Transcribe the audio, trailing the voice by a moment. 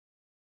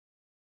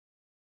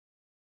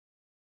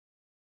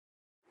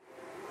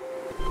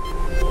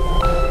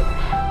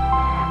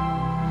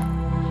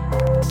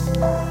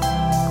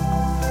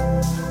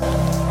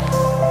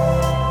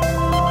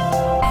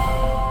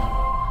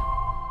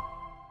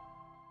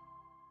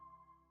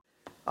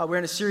We're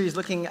in a series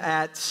looking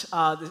at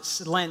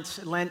this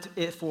Lent. Lent,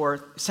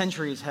 for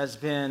centuries, has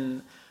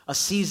been a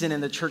season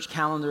in the church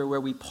calendar where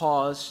we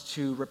pause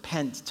to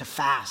repent, to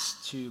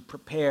fast, to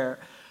prepare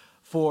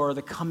for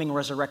the coming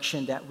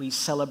resurrection that we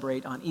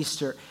celebrate on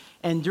Easter.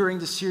 And during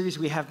the series,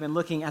 we have been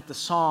looking at the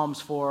Psalms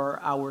for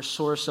our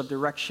source of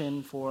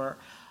direction, for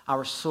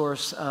our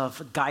source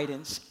of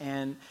guidance.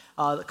 And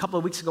a couple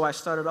of weeks ago, I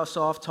started us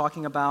off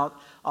talking about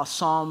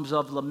Psalms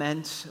of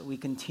lament. We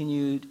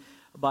continued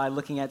by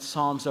looking at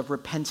Psalms of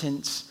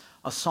repentance,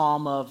 a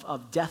psalm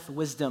of death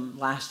wisdom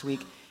last week.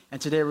 And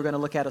today we're going to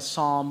look at a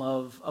psalm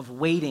of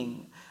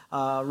waiting,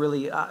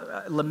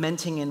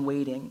 lamenting and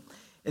waiting.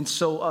 And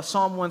so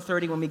Psalm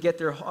 130, when we get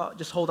there,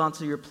 just hold on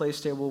to your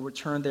place there. We'll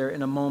return there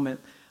in a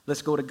moment.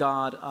 Let's go to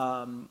God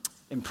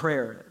in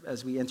prayer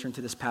as we enter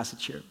into this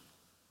passage here.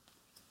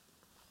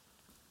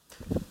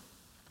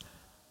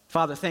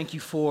 Father, thank you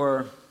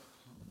for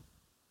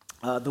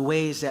the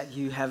ways that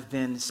you have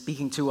been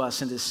speaking to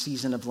us in this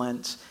season of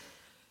Lent.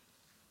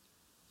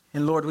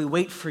 And Lord, we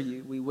wait for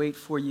you. We wait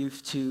for you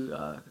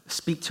to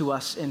speak to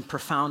us in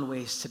profound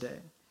ways today.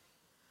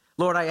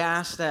 Lord, I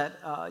ask that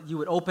you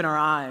would open our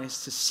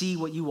eyes to see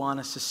what you want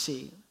us to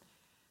see.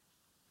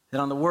 That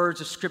on the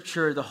words of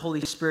Scripture, the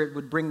Holy Spirit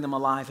would bring them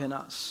alive in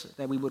us.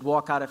 That we would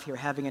walk out of here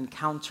having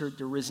encountered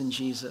the risen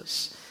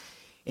Jesus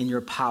in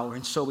your power.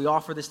 And so we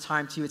offer this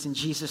time to you. It's in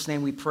Jesus'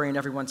 name we pray. And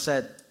everyone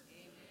said,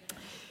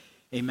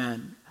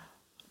 Amen.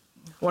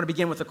 I want to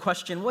begin with a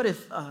question. What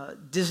if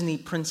Disney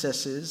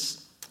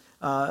princesses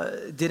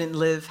didn't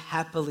live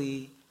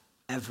happily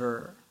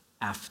ever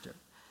after?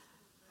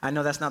 I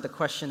know that's not the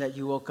question that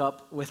you woke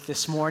up with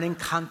this morning,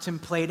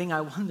 contemplating.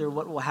 I wonder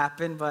what will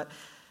happen, but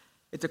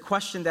it's a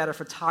question that a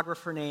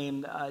photographer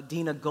named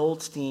Dina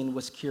Goldstein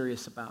was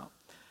curious about.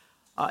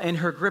 In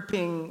her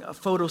gripping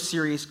photo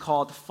series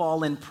called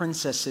Fallen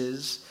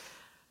Princesses,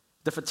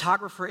 the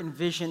photographer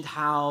envisioned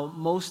how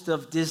most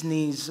of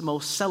Disney's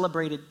most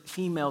celebrated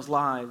females'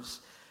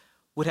 lives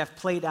would have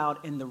played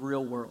out in the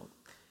real world.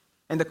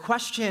 And the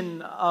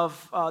question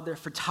of their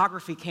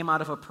photography came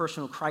out of a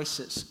personal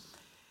crisis.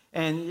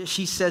 And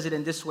she says it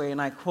in this way, and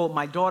I quote,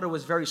 "My daughter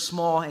was very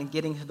small and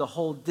getting to the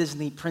whole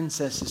Disney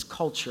princesses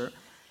culture.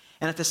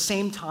 And at the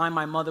same time,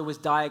 my mother was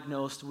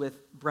diagnosed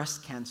with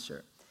breast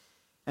cancer.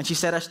 And she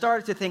said, I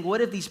started to think,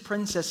 what if these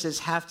princesses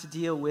have to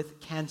deal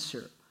with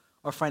cancer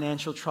or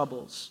financial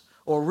troubles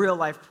or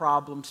real-life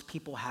problems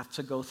people have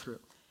to go through?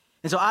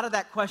 And so out of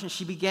that question,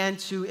 she began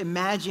to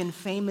imagine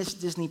famous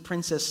Disney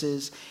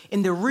princesses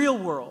in the real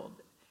world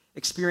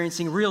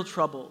experiencing real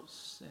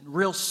troubles and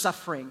real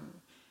suffering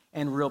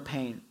and real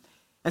pain.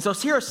 And so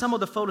here are some of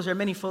the photos. There are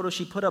many photos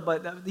she put up,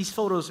 but these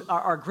photos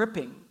are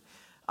gripping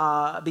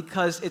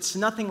because it's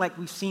nothing like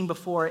we've seen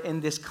before in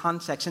this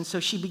context. And so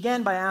she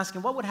began by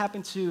asking, what would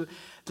happen to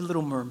the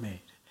Little Mermaid?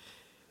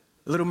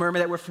 The Little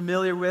Mermaid that we're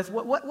familiar with.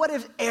 What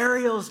if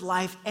Ariel's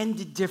life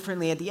ended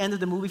differently at the end of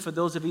the movie? For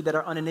those of you that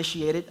are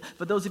uninitiated,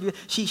 for those of you,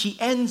 she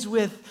ends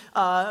with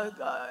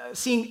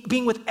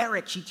being with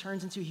Eric. She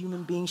turns into a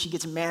human being. She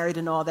gets married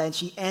and all that, and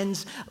she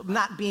ends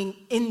not being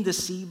in the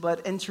sea,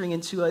 but entering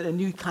into a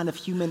new kind of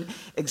human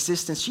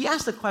existence. She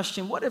asked the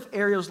question, what if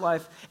Ariel's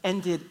life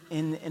ended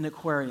in an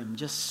aquarium,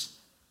 just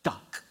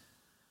stuck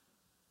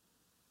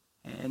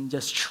and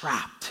just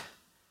trapped,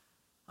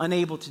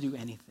 unable to do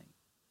anything?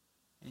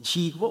 And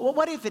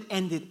what if it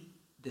ended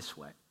this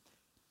way?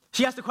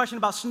 She asked the question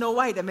about Snow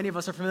White, that many of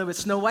us are familiar with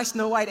Snow White.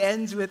 Snow White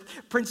ends with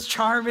Prince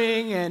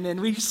Charming,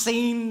 and we've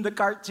seen the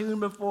cartoon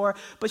before.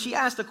 But she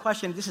asked the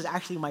question, this is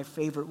actually my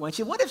favorite one. She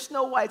said, what if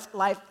Snow White's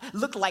life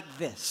looked like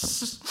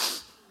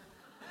this?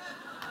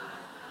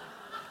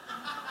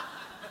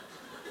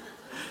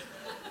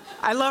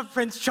 I love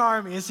Prince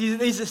Charming. His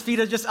feet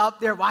are just up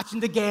there watching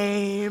the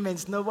game, and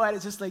Snow White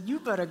is just like, you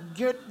better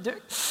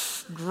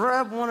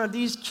grab one of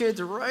these kids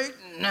right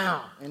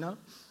now, you know?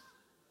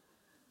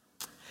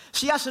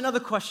 She asked another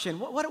question.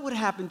 What would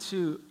happen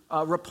to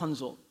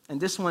Rapunzel?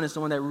 And this one is the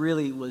one that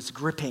really was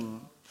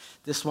gripping.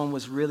 This one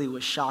was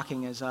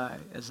shocking as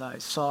I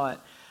saw it.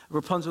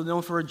 Rapunzel,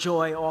 known for her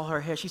joy, all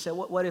her hair. She said,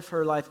 what if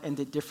her life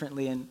ended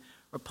differently and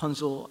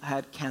Rapunzel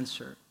had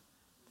cancer?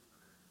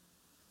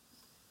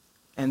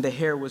 And the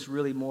hair was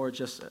really more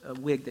just a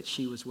wig that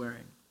she was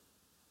wearing.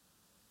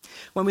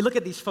 When we look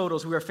at these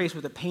photos, we are faced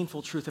with the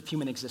painful truth of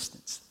human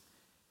existence.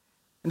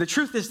 And the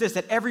truth is this,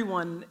 that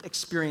everyone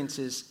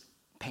experiences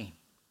pain.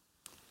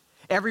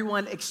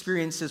 Everyone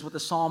experiences what the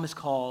psalmist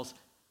calls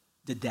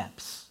the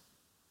depths.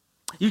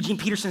 Eugene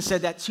Peterson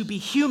said that to be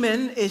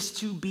human is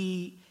to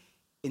be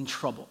in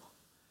trouble.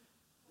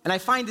 And I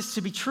find this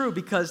to be true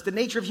because the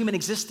nature of human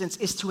existence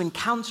is to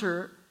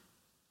encounter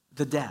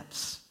the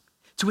depths,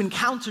 to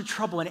encounter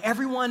trouble, and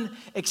everyone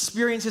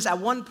experiences at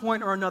one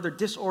point or another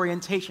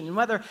disorientation. And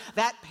whether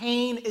that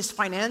pain is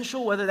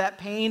financial, whether that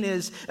pain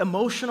is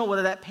emotional,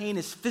 whether that pain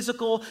is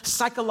physical,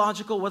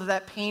 psychological, whether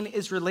that pain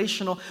is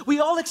relational, we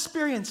all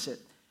experience it.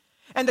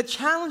 And the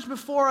challenge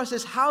before us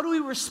is, how do we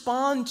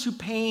respond to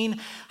pain?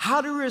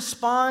 How do we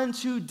respond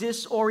to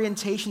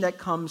disorientation that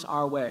comes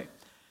our way?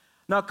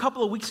 Now, a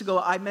couple of weeks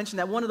ago, I mentioned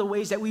that one of the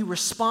ways that we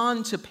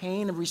respond to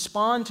pain and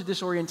respond to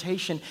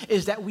disorientation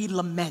is that we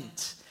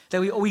lament, that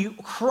we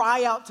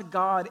cry out to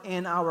God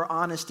in our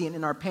honesty and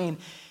in our pain.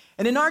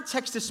 And in our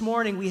text this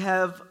morning, we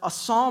have a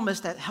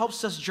psalmist that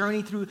helps us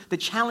journey through the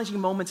challenging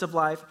moments of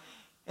life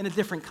in a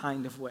different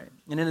kind of way,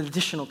 in an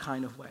additional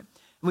kind of way. And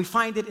we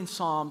find it in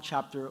Psalm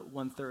chapter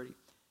 130.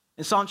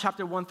 In Psalm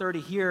chapter 130,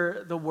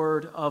 hear the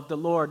word of the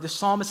Lord. The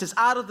psalmist says,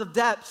 out of the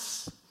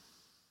depths,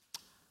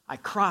 I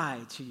cry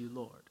to you,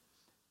 Lord.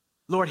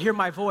 Lord, hear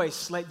my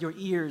voice. Let your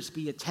ears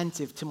be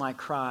attentive to my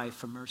cry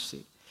for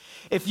mercy.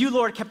 If you,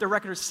 Lord, kept a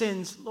record of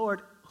sins,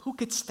 Lord, who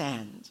could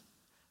stand?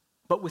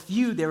 But with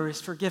you there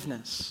is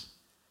forgiveness,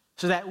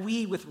 so that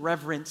we with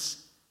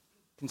reverence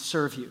can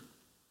serve you.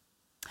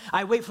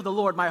 I wait for the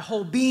Lord. My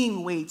whole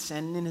being waits,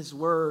 and in his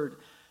word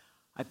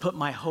I put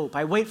my hope.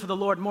 I wait for the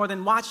Lord more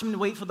than watchmen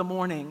wait for the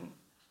morning,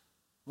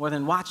 more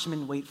than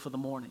watchmen wait for the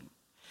morning.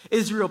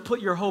 Israel,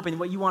 put your hope in.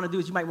 What you want to do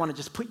is you might want to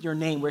just put your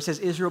name where it says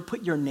Israel,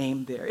 put your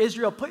name there.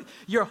 Israel, put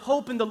your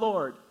hope in the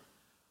Lord.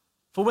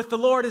 For with the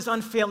Lord is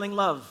unfailing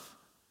love,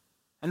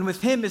 and with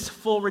him is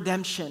full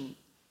redemption.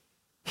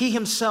 He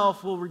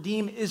himself will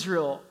redeem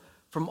Israel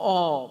from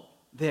all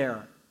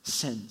their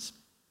sins.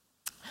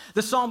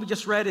 The psalm we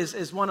just read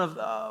is one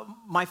of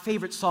my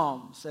favorite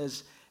psalms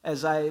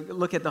as I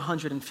look at the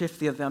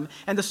 150 of them.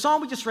 And the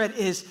psalm we just read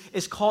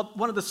is called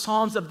one of the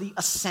Psalms of the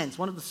Ascent,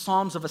 one of the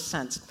Psalms of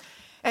Ascent.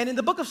 And in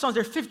the book of Psalms,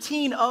 there are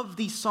 15 of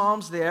these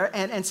psalms there,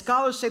 and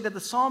scholars say that the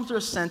Psalms of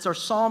Ascent are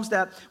psalms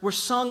that were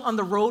sung on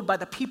the road by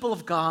the people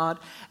of God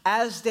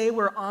as they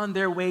were on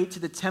their way to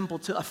the temple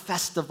to a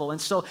festival. And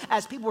so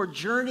as people were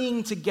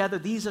journeying together,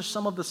 these are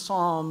some of the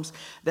psalms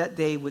that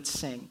they would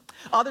sing.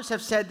 Others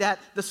have said that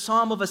the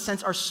Psalm of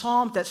Ascent are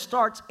psalms that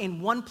starts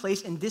in one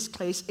place, in this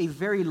case, a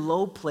very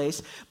low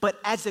place, but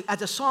as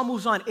the psalm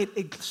moves on,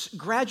 it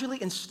gradually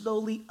and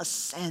slowly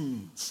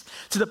ascends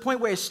to the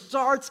point where it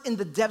starts in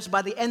the depths.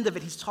 By the end of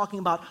it, he's talking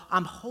about,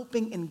 I'm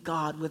hoping in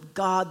God. With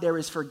God, there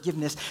is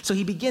forgiveness. So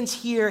he begins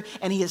here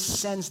and he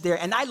ascends there.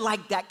 And I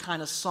like that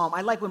kind of psalm.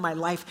 I like when my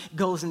life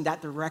goes in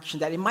that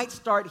direction, that it might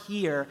start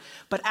here,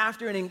 but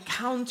after an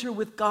encounter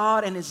with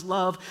God and his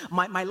love,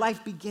 my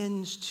life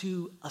begins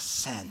to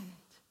ascend.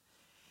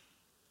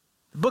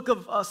 The book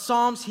of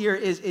Psalms here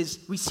is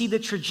we see the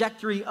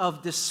trajectory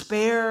of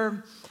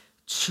despair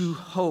to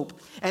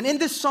hope. And in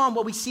this psalm,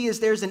 what we see is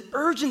there's an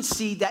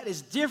urgency that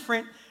is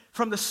different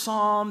from the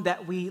psalm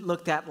that we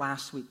looked at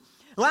last week.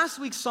 Last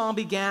week's psalm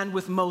began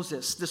with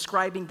Moses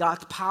describing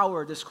God's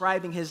power,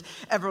 describing his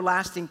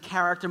everlasting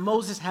character.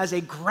 Moses has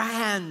a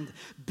grand,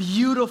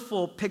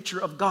 beautiful picture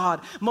of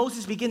God.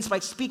 Moses begins by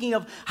speaking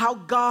of how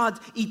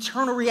God's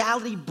eternal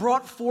reality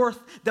brought forth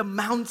the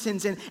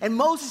mountains. And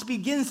Moses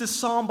begins the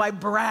psalm by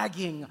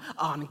bragging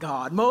on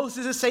God.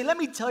 Moses is saying, let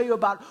me tell you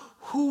about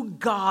who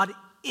God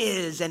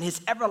is and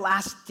his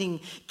everlasting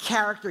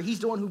character. He's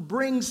the one who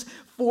brings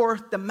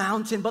forth the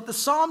mountain. But the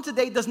psalm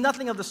today does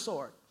nothing of the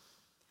sort.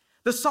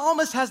 The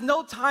psalmist has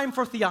no time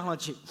for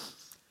theology.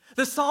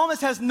 The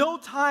psalmist has no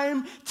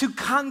time to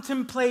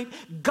contemplate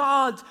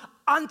God's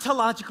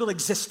ontological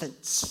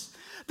existence.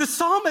 The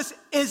psalmist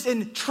is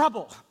in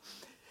trouble.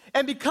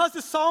 And because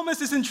the psalmist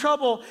is in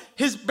trouble,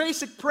 his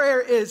basic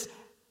prayer is,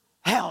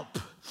 help.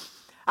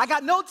 I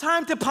got no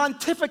time to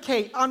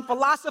pontificate on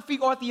philosophy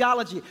or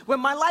theology. When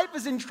my life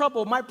is in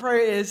trouble, my prayer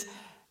is,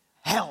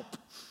 help.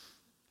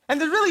 And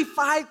there's really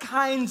 5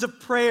 kinds of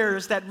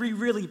prayers that we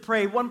really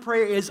pray. One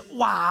prayer is,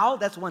 wow.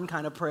 That's one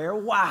kind of prayer,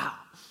 wow.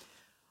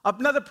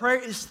 Another prayer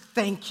is,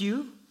 thank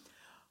you.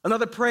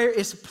 Another prayer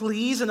is,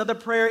 please. Another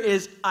prayer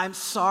is, I'm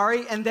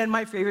sorry. And then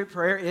my favorite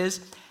prayer is,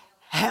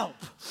 help.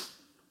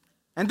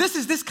 And this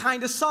is this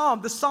kind of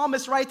psalm. The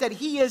psalmist writes that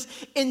he is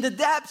in the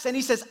depths, and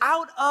he says,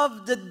 out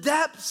of the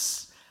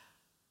depths,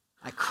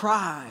 I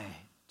cry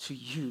to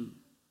you,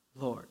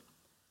 Lord.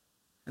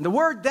 And the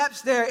word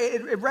depths there,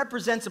 it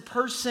represents a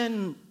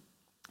person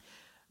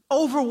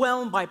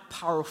overwhelmed by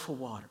powerful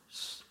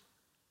waters.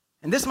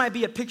 And this might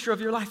be a picture of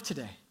your life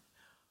today.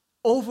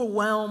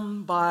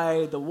 Overwhelmed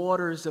by the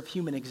waters of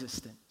human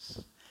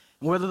existence.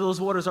 And whether those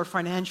waters are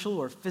financial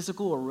or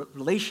physical or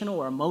relational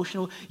or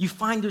emotional, you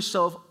find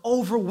yourself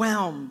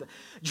overwhelmed,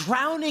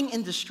 drowning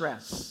in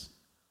distress.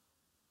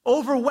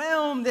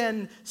 Overwhelmed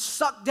and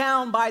sucked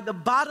down by the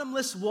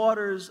bottomless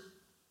waters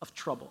of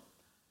trouble.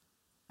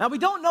 Now, we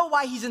don't know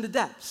why he's in the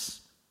depths.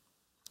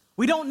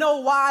 We don't know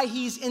why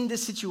he's in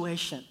this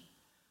situation.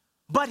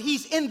 But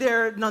he's in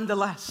there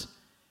nonetheless.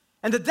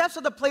 And the depths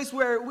are the place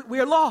where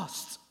we're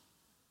lost.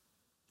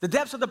 The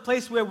depths are the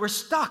place where we're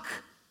stuck.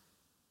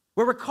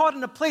 Where we're caught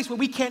in a place where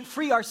we can't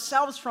free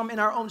ourselves from in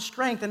our own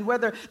strength. And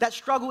whether that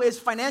struggle is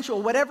financial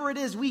or whatever it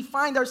is, we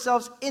find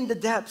ourselves in the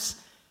depths.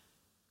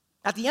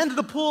 At the end of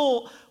the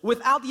pool,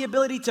 without the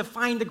ability to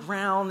find the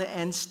ground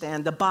and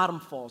stand, the bottom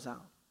falls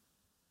out.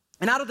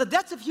 And out of the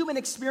depths of human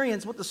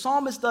experience, what the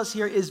psalmist does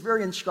here is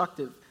very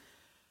instructive.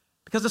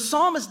 Because the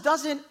psalmist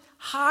doesn't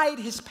hide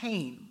his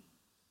pain.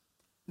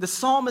 The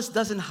psalmist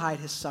doesn't hide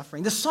his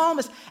suffering. The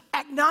psalmist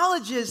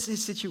acknowledges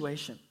his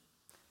situation.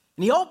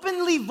 And he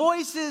openly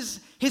voices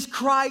his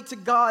cry to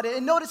God.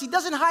 And notice, he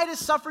doesn't hide his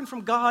suffering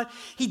from God.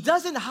 He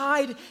doesn't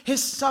hide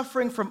his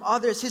suffering from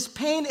others. His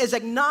pain is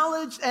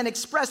acknowledged and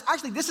expressed.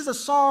 Actually, this is a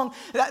psalm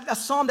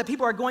that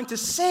people are going to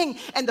sing.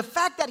 And the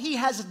fact that he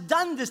has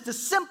done this, the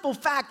simple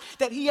fact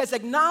that he has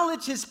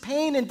acknowledged his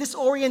pain and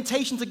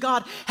disorientation to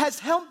God, has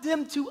helped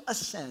him to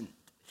ascend.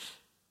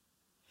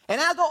 And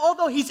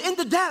although he's in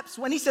the depths,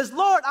 when he says,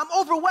 Lord, I'm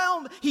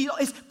overwhelmed, he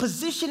is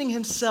positioning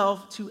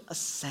himself to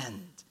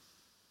ascend.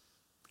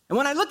 And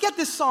when I look at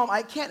this psalm,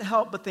 I can't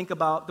help but think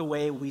about the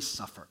way we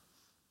suffer,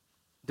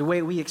 the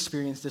way we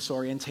experience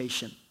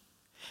disorientation,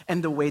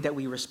 and the way that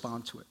we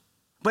respond to it.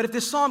 But if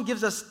this psalm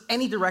gives us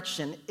any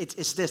direction,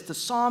 it's this. The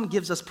psalm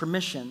gives us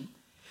permission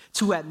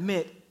to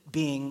admit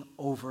being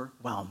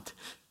overwhelmed.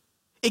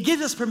 It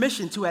gives us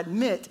permission to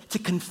admit, to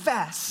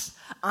confess,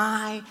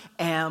 I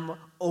am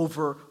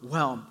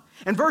overwhelmed.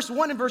 And verse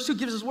 1 and verse 2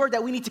 gives us word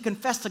that we need to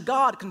confess to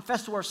God,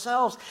 confess to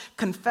ourselves,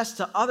 confess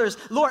to others.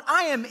 Lord,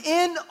 I am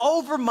in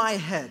over my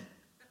head.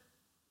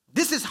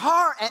 This is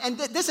hard, and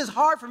this is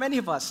hard for many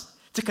of us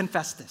to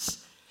confess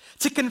this.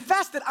 To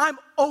confess that I'm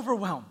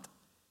overwhelmed.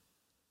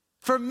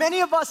 For many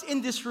of us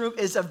in this room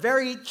is a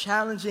very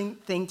challenging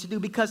thing to do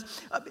because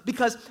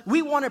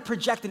we want to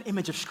project an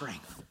image of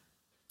strength.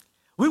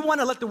 We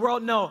want to let the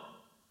world know,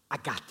 I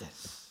got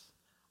this.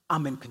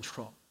 I'm in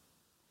control.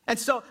 And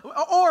so,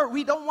 or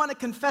we don't want to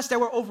confess that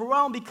we're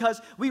overwhelmed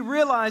because we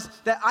realize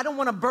that I don't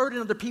want to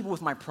burden other people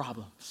with my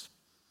problems.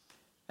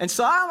 And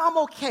so I'm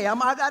okay.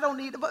 I don't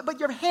need, but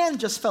your hand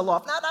just fell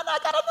off. No, I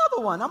got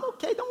another one. I'm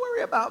okay. Don't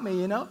worry about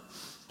me,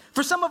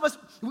 For some of us,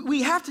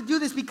 we have to do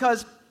this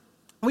because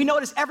we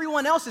notice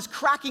everyone else is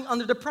cracking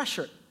under the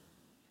pressure.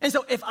 And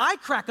so if I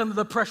crack under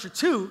the pressure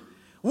too,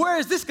 where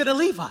is this going to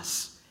leave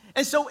us?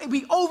 And so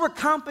we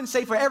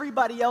overcompensate for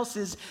everybody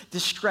else's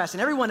distress.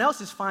 And everyone else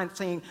is fine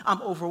saying,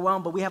 I'm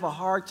overwhelmed, but we have a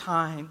hard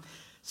time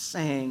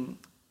saying,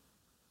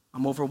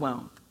 I'm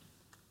overwhelmed.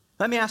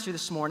 Let me ask you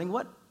this morning,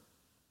 what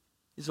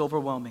is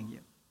overwhelming you?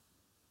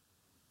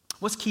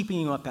 What's keeping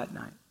you up at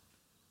night?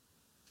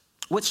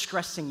 What's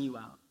stressing you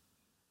out?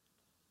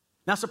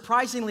 Now,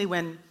 surprisingly,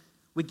 when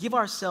we give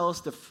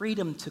ourselves the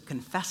freedom to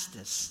confess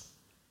this,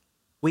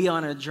 we are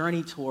on a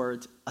journey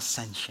towards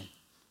ascension.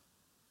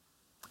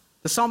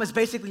 The psalmist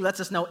basically lets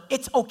us know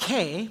it's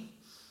okay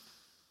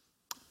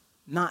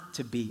not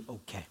to be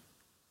okay.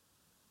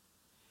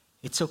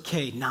 It's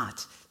okay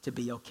not to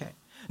be okay.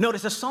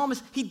 Notice the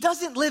psalmist, he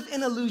doesn't live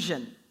in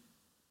illusion.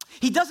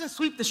 He doesn't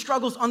sweep the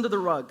struggles under the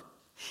rug.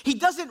 He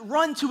doesn't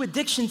run to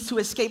addictions to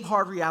escape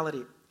hard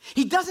reality.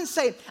 He doesn't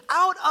say,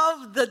 out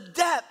of the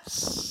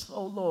depths,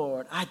 oh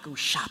Lord, I go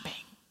shopping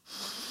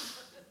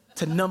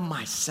to numb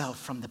myself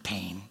from the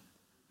pain.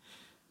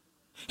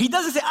 He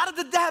doesn't say, out of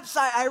the depths,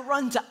 I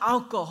run to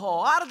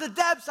alcohol. Out of the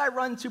depths, I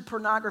run to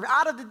pornography.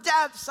 Out of the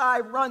depths, I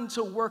run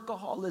to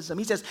workaholism.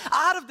 He says,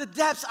 out of the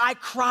depths, I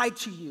cry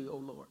to you, O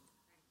Lord.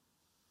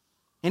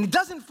 And he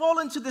doesn't fall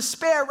into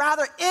despair.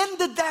 Rather, in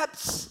the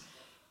depths,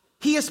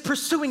 he is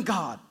pursuing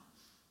God.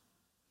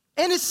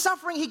 In his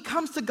suffering, he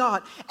comes to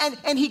God.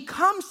 And he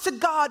comes to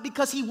God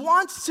because he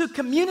wants to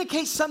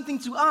communicate something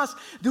to us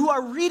who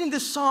are reading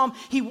this psalm.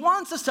 He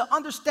wants us to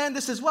understand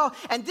this as well.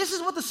 And this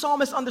is what the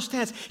psalmist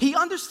understands. He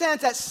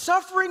understands that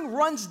suffering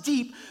runs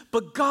deep,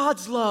 but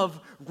God's love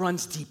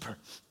runs deeper.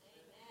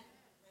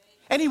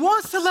 And he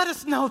wants to let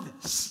us know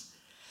this,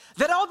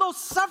 that although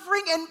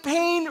suffering and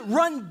pain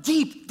run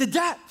deep, the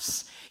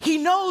depths, he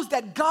knows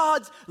that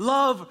God's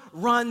love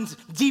runs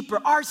deeper.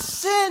 Our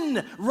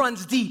sin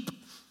runs deep.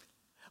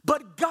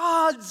 But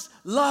God's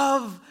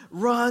love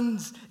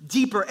runs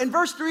deeper. In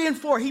verse 3 and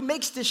 4, he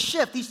makes this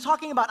shift. He's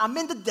talking about, I'm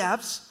in the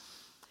depths.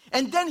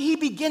 And then he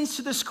begins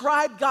to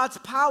describe God's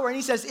power. And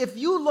he says, if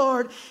you,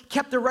 Lord,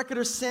 kept a record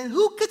of sin,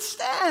 who could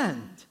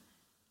stand?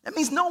 That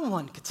means no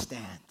one could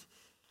stand.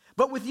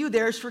 But with you,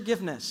 there is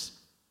forgiveness,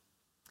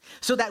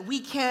 so that we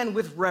can,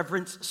 with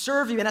reverence,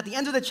 serve you. And at the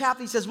end of the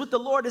chapter, he says, with the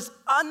Lord is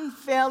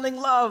unfailing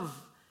love.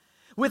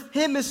 With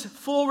him is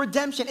full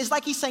redemption. It's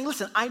like he's saying,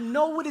 listen, I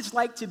know what it's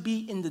like to be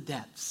in the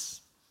depths,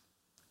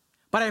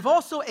 but I've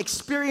also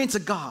experienced a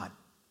God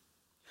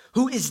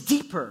who is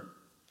deeper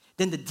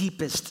than the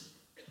deepest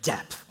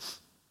depth.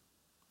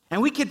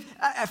 And we can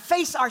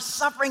face our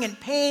suffering and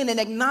pain and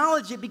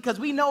acknowledge it because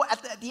we know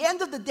at the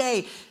end of the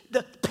day,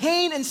 the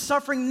pain and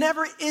suffering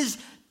never is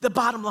the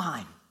bottom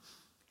line.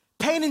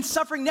 Pain and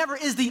suffering never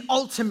is the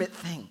ultimate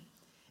thing.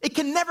 It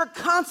can never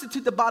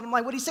constitute the bottom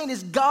line. What he's saying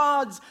is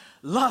God's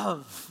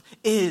love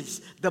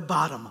is the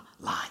bottom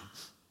line.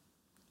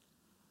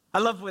 I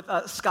love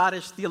what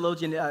Scottish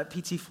theologian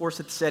P.T.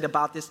 Forsyth said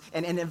about this,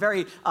 and in a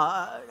very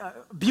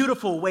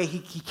beautiful way,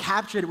 he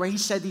captured it, where he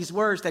said these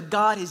words, that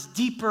God is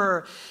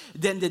deeper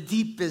than the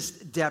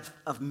deepest depth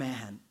of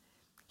man.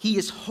 He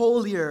is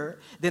holier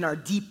than our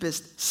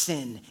deepest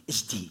sin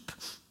is deep.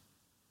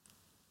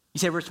 You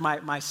say, Rich,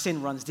 my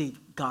sin runs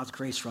deep. God's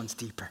grace runs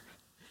deeper.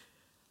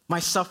 My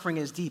suffering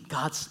is deep.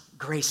 God's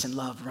grace and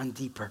love run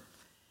deeper.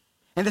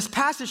 And this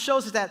passage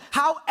shows us that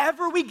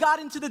however we got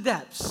into the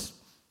depths,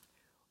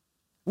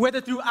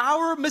 whether through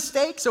our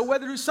mistakes or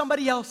whether through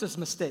somebody else's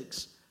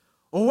mistakes,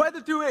 or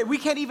whether through it, we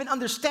can't even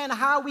understand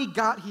how we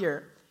got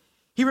here.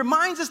 He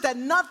reminds us that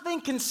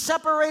nothing can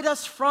separate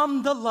us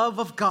from the love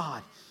of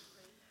God.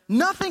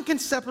 Nothing can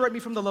separate me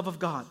from the love of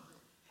God.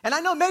 And I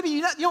know maybe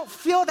you don't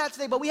feel that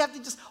today, but we have to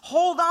just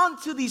hold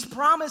on to these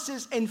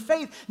promises in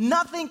faith.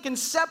 Nothing can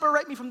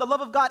separate me from the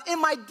love of God.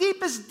 In my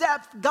deepest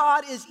depth,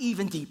 God is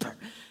even deeper.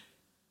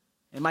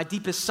 In my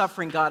deepest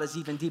suffering, God is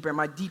even deeper. In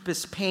my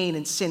deepest pain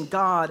and sin,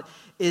 God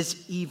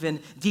is even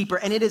deeper.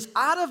 And it is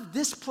out of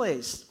this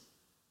place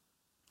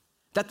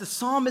that the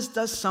psalmist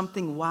does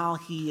something while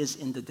he is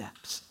in the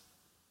depths,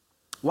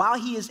 while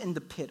he is in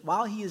the pit,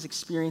 while he is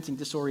experiencing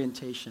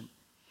disorientation.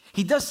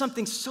 He does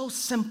something so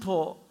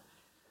simple,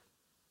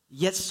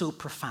 yet so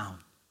profound.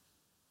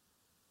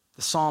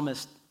 The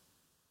psalmist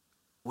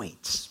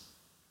waits.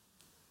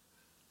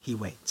 He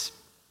waits.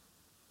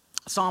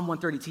 Psalm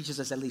 130 teaches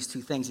us at least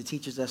two things. It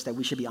teaches us that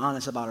we should be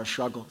honest about our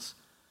struggles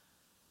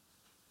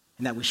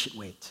and that we should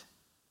wait.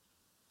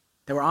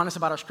 That we're honest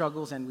about our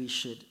struggles and we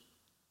should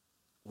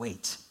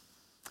wait.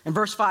 In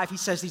verse 5, he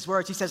says these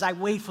words. He says, I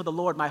wait for the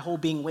Lord, my whole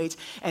being waits,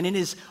 and in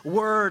his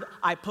word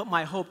I put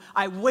my hope.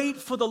 I wait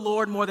for the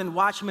Lord more than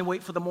watchmen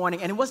wait for the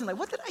morning. And it wasn't like,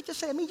 what did I just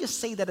say? Let me just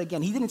say that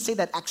again. He didn't say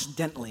that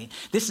accidentally.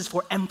 This is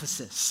for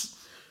emphasis.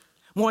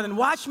 More than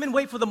watchmen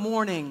wait for the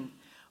morning.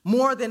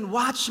 More than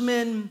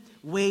watchmen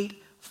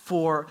wait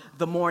for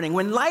the morning.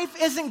 When life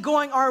isn't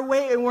going our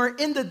way and we're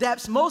in the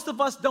depths, most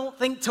of us don't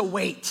think to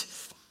wait.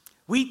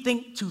 We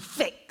think to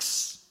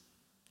fix.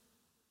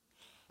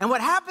 And what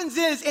happens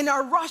is, in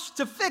our rush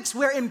to fix,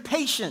 we're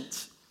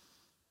impatient.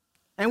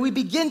 And we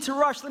begin to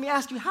rush. Let me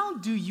ask you, how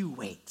do you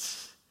wait?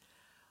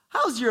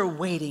 How's your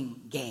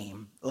waiting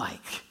game like?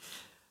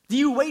 Do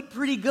you wait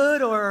pretty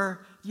good,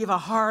 or do you have a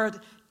hard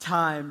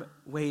time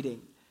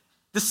waiting?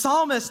 The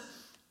psalmist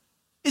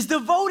is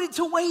devoted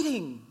to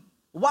waiting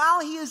while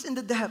he is in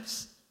the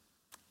depths.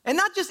 And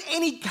not just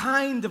any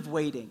kind of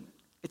waiting.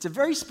 It's a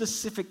very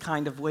specific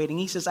kind of waiting.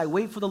 He says, I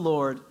wait for the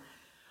Lord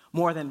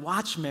more than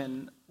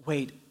watchmen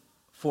wait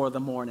for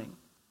the morning.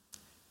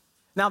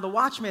 Now, the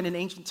watchman in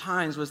ancient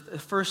times was the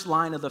first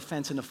line of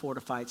defense in a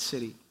fortified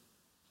city.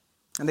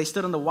 And they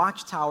stood on the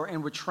watchtower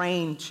and were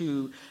trained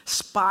to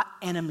spot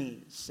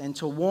enemies and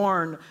to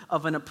warn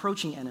of an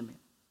approaching enemy.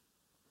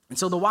 And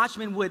so the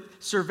watchman would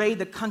survey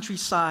the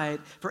countryside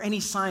for any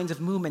signs of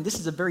movement. This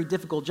is a very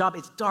difficult job.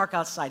 It's dark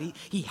outside.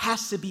 He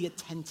has to be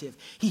attentive.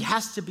 He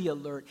has to be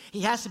alert.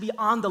 He has to be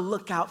on the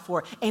lookout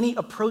for any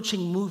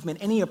approaching movement,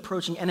 any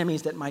approaching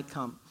enemies that might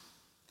come.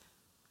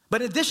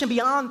 But in addition,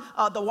 beyond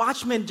the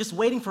watchman just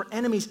waiting for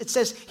enemies, it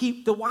says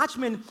the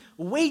watchman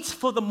waits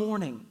for the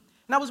morning.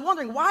 And I was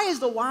wondering, why is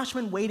the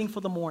watchman waiting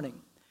for the morning?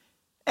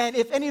 And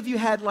if any of you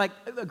had like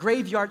a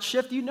graveyard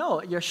shift, you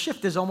know your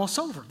shift is almost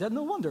over. There's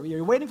no wonder.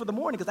 You're waiting for the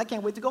morning because I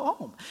can't wait to go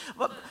home.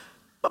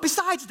 But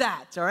besides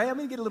that, all right, I'm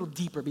going to get a little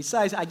deeper.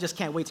 Besides, I just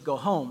can't wait to go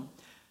home.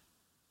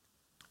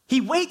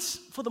 He waits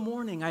for the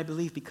morning, I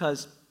believe,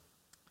 because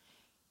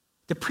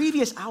the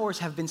previous hours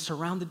have been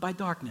surrounded by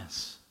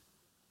darkness.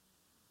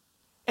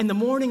 And the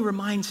morning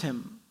reminds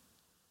him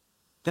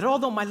that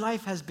although my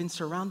life has been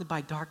surrounded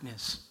by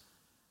darkness,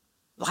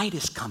 light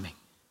is coming.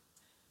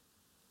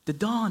 The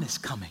dawn is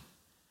coming.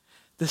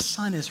 The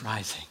sun is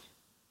rising.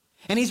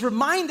 And he's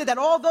reminded that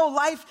although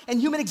life and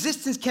human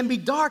existence can be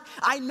dark,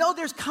 I know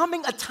there's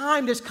coming a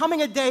time, there's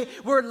coming a day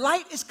where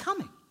light is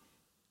coming.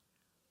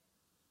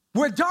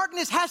 Where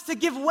darkness has to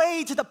give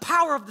way to the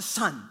power of the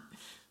sun.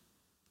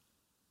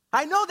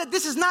 I know that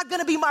this is not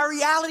going to be my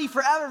reality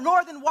forever,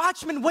 nor than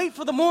watchmen wait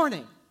for the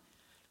morning.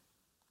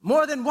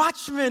 More than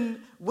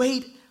watchmen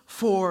wait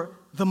for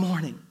the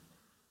morning.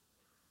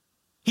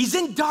 He's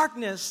in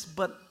darkness,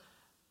 but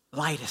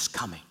light is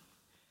coming.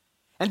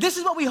 And this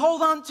is what we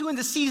hold on to in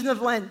the season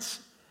of Lent.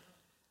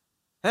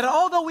 That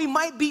although we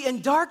might be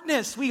in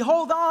darkness, we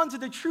hold on to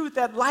the truth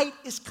that light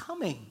is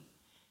coming.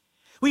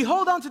 We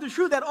hold on to the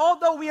truth that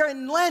although we are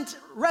in Lent,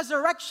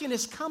 resurrection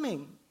is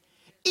coming.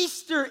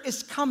 Easter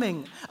is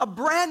coming. A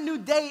brand new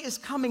day is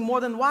coming. More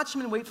than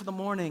watchmen wait for the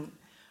morning.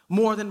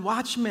 More than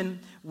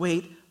watchmen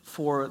wait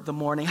for the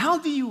morning. How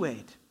do you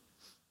wait?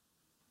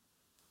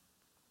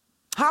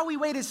 How we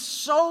wait is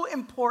so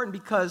important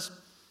because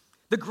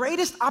the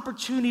greatest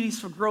opportunities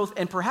for growth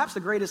and perhaps the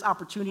greatest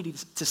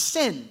opportunities to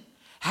sin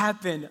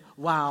happen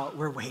while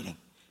we're waiting.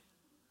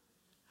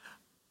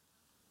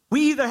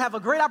 We either have a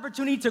great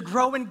opportunity to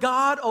grow in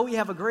God or we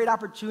have a great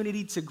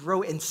opportunity to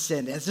grow in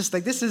sin. It's just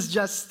like this is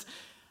just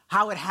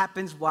how it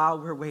happens while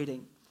we're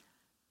waiting.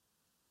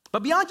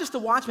 But beyond just the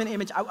watchman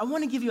image, I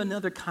want to give you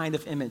another kind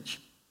of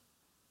image.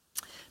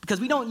 Because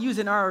we don't use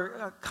in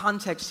our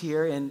context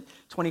here in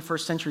 21st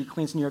century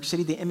Queens, New York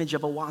City, the image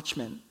of a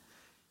watchman.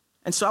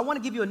 And so I want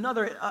to give you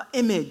another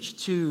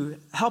image to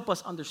help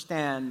us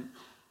understand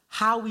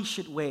how we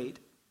should wait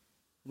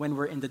when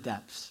we're in the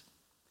depths.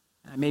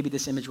 Maybe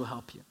this image will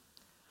help you.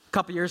 A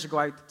couple years ago,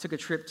 I took a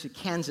trip to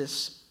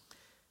Kansas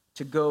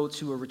to go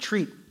to a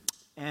retreat.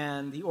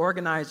 And the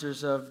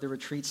organizers of the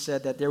retreat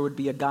said that there would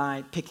be a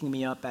guy picking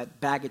me up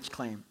at baggage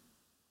claim.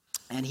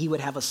 And he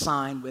would have a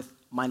sign with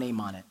my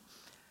name on it.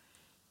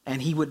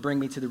 And he would bring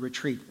me to the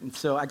retreat. And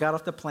so I got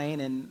off the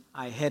plane and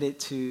I headed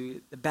to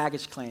the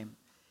baggage claim.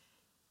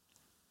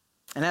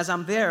 And as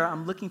I'm there,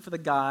 I'm looking for the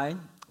guy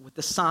with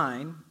the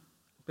sign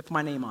with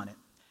my name on it.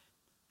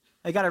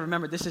 I got to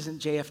remember, this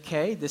isn't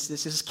JFK. This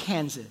is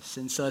Kansas.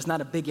 And so it's not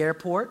a big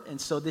airport. And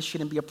so this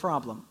shouldn't be a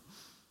problem.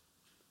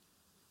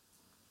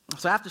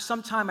 So after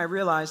some time, I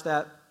realized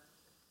that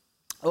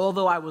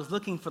although I was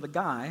looking for the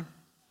guy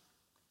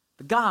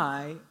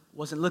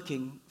wasn't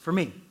looking for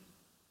me.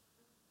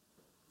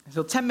 And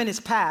so 10 minutes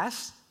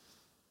pass,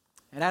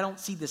 and I don't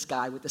see this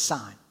guy with the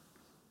sign.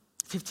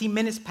 15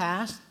 minutes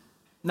pass,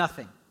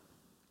 nothing.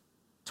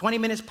 20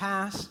 minutes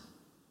pass,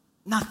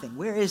 nothing.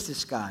 Where is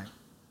this guy?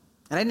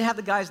 And I didn't have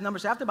the guy's number,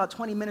 so after about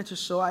 20 minutes or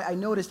so, I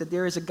noticed that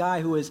there is a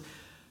guy who is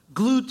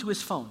glued to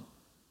his phone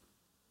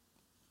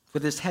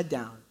with his head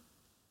down.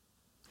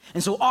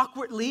 And so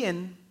awkwardly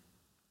and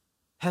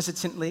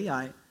hesitantly,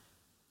 I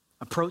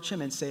approach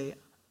him and say,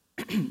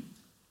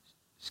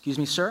 "Excuse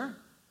me, sir,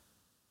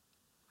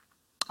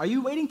 are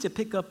you waiting to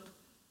pick up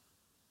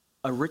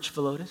a Rich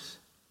Villodas?"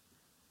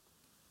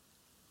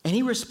 And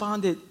he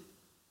responded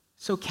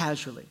so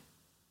casually,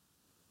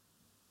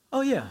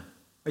 "Oh yeah,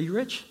 are you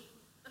rich?"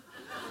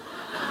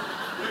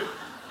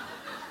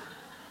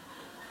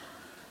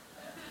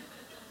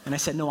 And I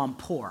said, "No, I'm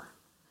poor."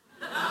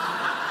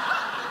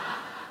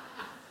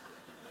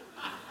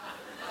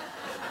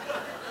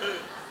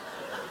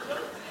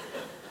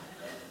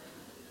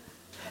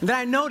 And then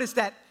I noticed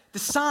that the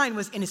sign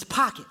was in his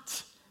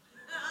pocket.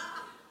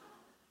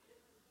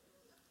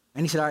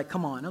 And he said, "All right,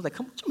 come on." I was like,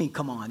 "What do you mean,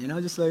 come on?"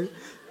 Just like.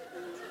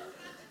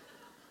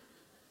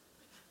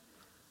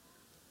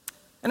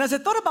 And as I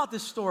thought about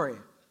this story,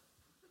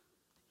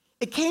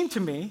 it came to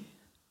me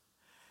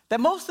that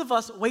most of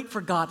us wait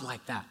for God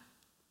like that.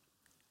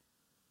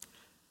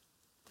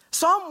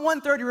 Psalm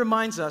 130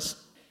 reminds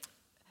us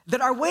that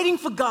our waiting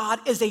for God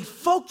is a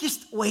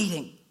focused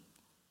waiting.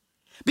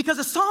 Because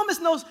the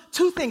psalmist knows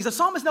two things. The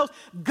psalmist knows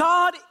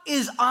God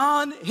is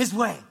on his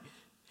way.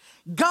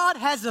 God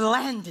has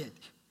landed.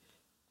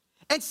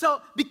 And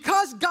so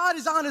because God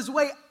is on his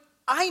way,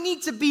 I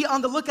need to be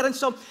on the lookout. And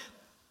so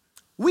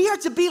we are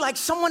to be like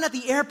someone at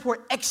the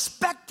airport,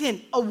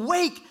 expectant,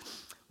 awake,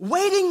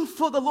 waiting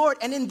for the Lord.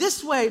 And in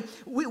this way,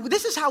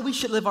 this is how we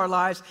should live our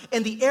lives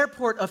in the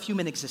airport of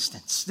human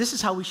existence. This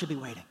is how we should be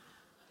waiting.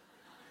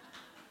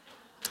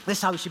 This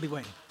is how we should be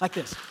waiting. Like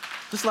this.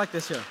 Just like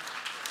this here.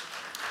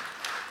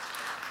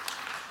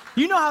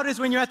 You know how it is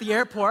when you're at the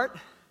airport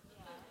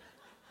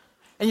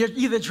and you're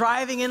either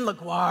driving in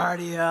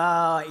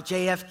LaGuardia,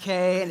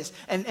 JFK,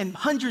 and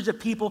hundreds of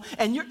people,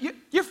 and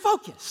you're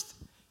focused.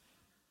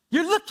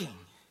 You're looking.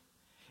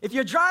 If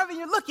you're driving,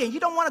 you're looking. You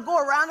don't want to go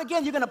around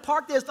again. You're going to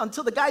park there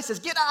until the guy says,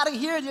 "Get out of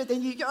here."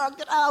 Then you get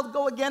out,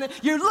 go again.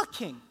 You're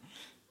looking.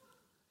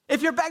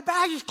 If you're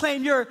baggage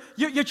claim, you're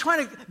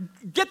trying to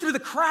get through the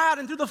crowd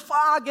and through the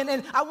fog,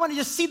 and I want to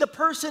just see the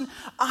person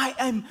I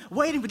am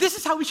waiting for. This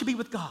is how we should be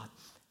with God.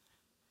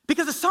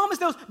 Because the psalmist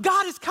knows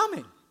God is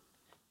coming.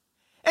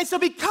 And so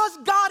because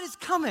God is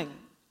coming,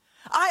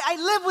 I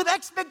live with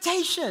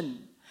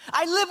expectation.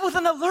 I live with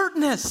an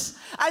alertness.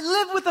 I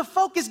live with a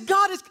focus.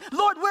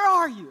 Lord, where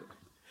are you?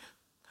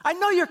 I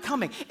know you're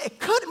coming.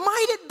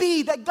 Might it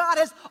be that God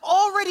has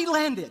already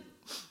landed?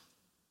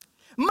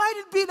 Might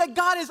it be that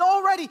God is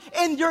already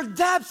in your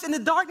depths, in the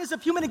darkness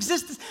of human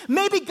existence?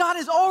 Maybe God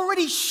has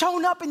already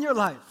shown up in your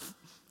life.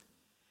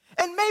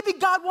 And maybe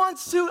God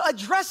wants to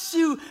address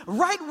you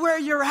right where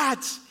you're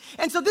at.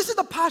 And so this is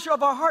the posture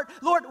of our heart.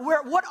 Lord,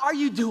 what are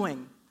you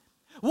doing?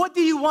 What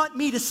do you want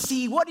me to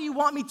see? What do you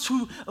want me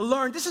to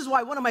learn? This is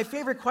why one of my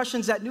favorite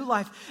questions at New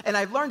Life, and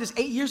I've learned this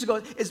 8 years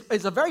ago,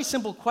 is a very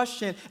simple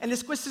question. And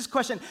it's this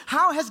question: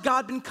 how has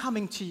God been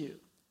coming to you?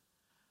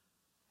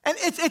 And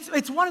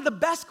it's one of the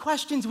best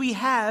questions we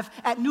have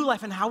at New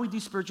Life and how we do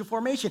spiritual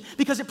formation,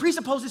 because it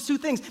presupposes two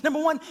things.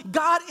 Number one,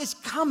 God is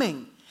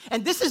coming.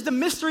 And this is the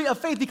mystery of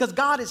faith, because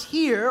God is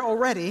here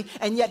already,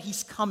 and yet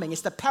he's coming.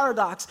 It's the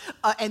paradox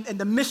and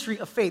the mystery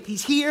of faith.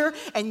 He's here,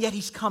 and yet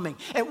he's coming.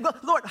 And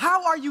Lord,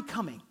 how are you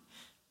coming?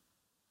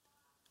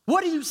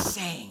 What are you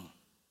saying?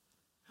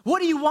 What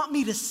do you want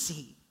me to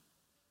see?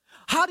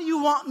 How do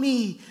you want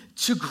me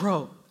to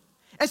grow?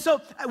 And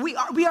so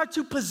we are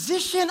to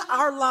position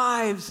our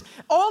lives.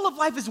 All of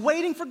life is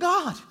waiting for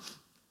God.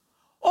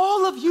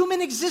 All of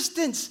human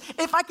existence,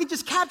 if I could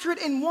just capture it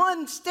in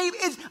one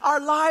statement,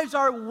 our lives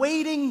are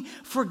waiting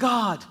for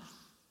God.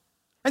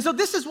 And so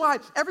this is why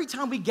every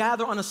time we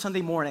gather on a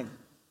Sunday morning,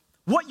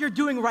 what you're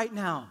doing right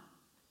now,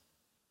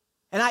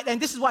 and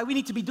this is why we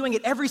need to be doing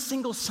it every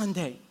single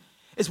Sunday,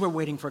 is we're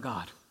waiting for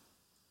God.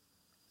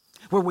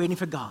 We're waiting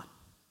for God.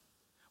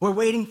 We're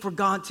waiting for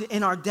God to,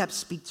 in our depths,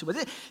 speak to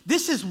us.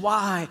 This is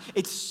why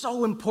it's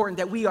so important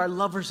that we are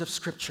lovers of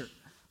Scripture.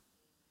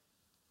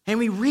 And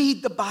we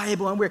read the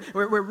Bible, and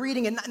we're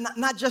reading it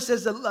not just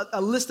as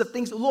a list of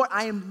things. Lord,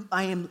 I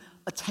am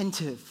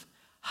attentive.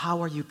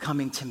 How are you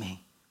coming to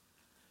me?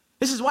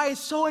 This is why it's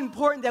so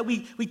important that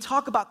we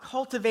talk about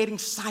cultivating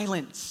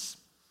silence.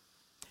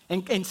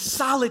 and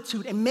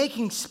solitude and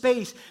making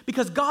space,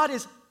 because God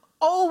is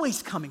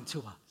always coming to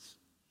us.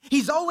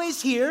 He's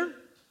always here,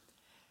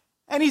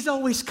 and he's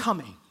always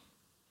coming.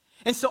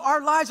 And so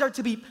our lives are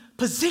to be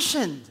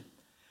positioned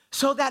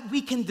so that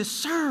we can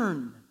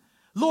discern,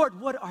 Lord,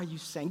 what are you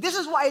saying? This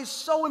is why it's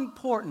so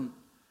important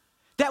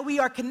that we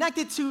are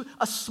connected to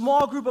a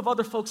small group of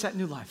other folks at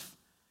New Life.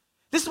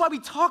 This is why we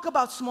talk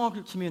about small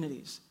group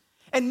communities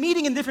and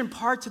meeting in different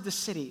parts of the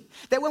city.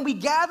 That when we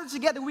gather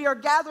together, we are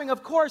gathering,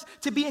 of course,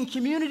 to be in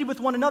community with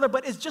one another,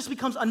 but it just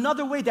becomes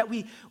another way that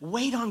we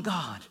wait on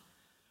God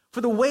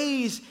for the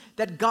ways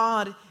that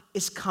God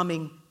is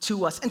coming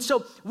to us. And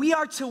so we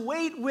are to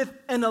wait with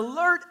an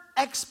alert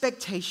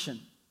expectation,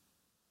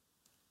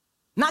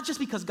 not just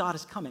because God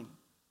is coming,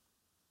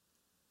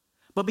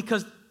 but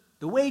because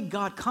the way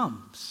God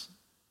comes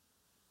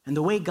and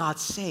the way God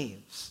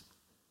saves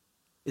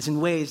is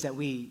in ways that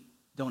we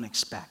don't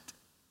expect.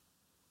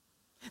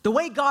 The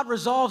way God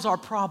resolves our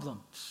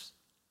problems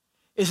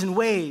is in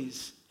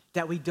ways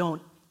that we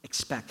don't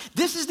expect.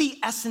 This is the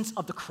essence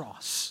of the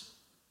cross.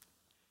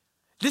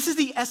 This is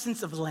the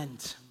essence of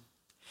Lent.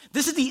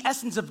 This is the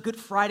essence of Good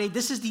Friday.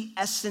 This is the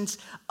essence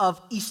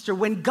of Easter.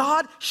 When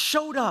God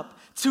showed up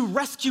to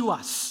rescue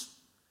us,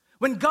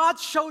 when God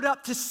showed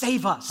up to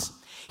save us,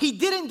 he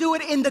didn't do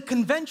it in the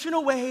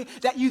conventional way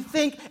that you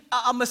think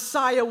a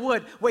Messiah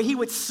would, where he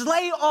would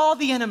slay all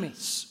the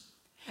enemies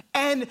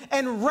and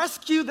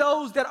rescue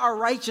those that are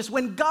righteous.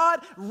 When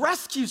God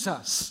rescues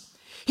us,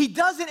 he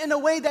does it in a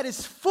way that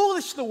is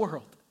foolish to the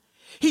world.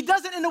 He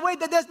does it in a way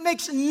that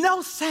makes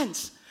no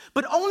sense.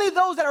 But only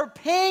those that are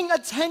paying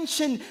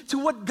attention to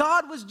what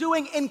God was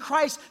doing in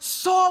Christ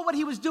saw what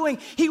he was doing.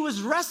 He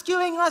was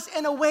rescuing us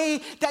in a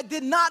way that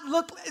did not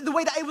look the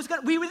way that it was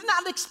going to. We did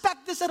not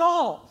expect this at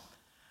all.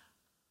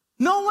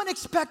 No one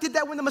expected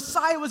that when the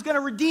Messiah was going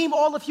to redeem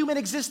all of human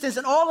existence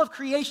and all of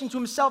creation to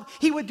himself,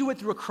 he would do it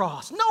through a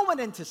cross. No one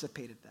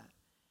anticipated that.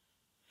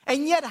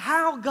 And yet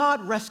how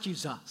God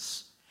rescues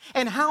us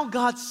and how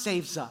God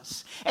saves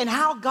us and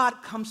how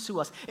God comes to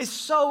us is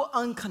so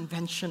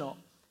unconventional.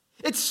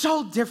 It's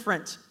so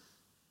different.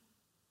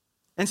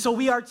 And so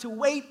we are to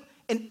wait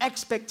in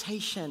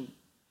expectation,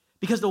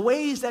 because the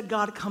ways that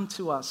God come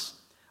to us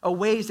are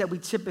ways that we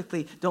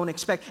typically don't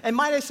expect. And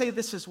might I say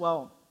this as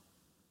well?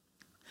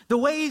 The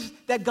ways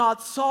that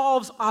God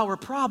solves our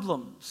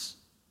problems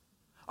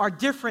are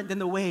different than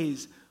the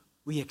ways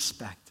we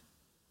expect.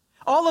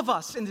 All of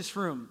us in this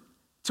room,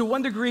 to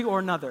one degree or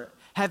another,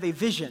 have a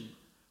vision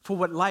for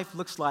what life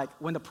looks like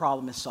when the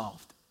problem is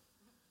solved.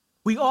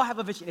 We all have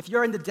a vision. If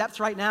you're in the depths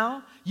right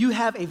now, you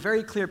have a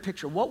very clear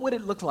picture. What would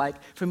it look like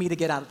for me to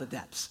get out of the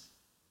depths?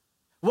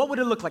 What would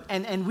it look like?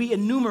 And we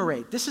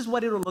enumerate, this is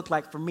what it will look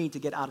like for me to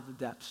get out of the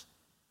depths.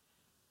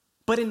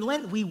 But in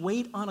Lent, we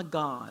wait on a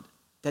God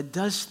that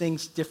does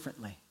things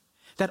differently.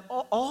 That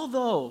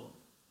although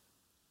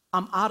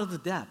I'm out of the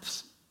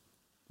depths,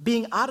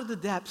 being out of the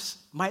depths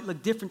might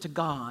look different to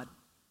God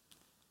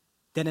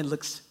than it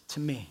looks to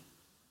me.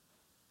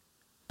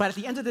 But at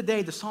the end of the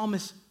day, the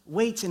psalmist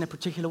waits in a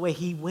particular way.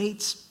 He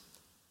waits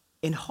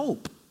in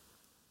hope.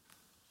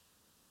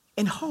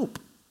 In hope.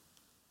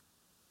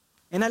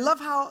 And I love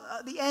how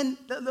the end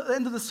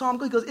of the psalm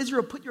goes. He goes,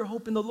 Israel, put your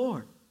hope in the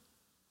Lord.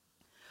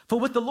 For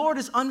with the Lord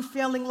is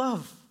unfailing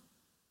love,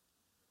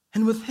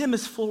 and with him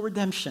is full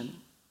redemption.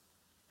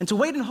 And to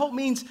wait in hope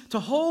means to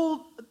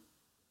hold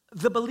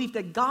the belief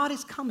that God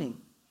is coming.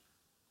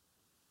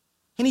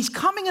 And he's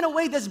coming in a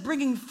way that's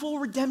bringing full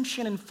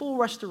redemption and full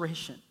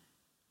restoration.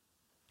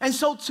 And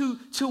so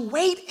to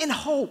wait in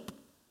hope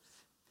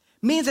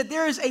means that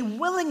there is a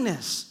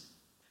willingness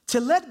to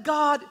let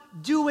God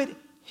do it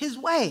his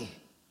way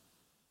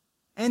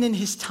and in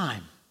his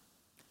time.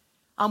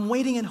 I'm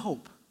waiting in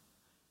hope,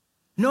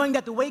 knowing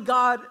that the way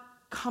God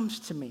comes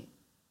to me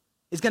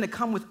is going to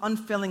come with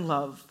unfailing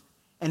love,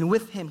 and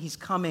with him, he's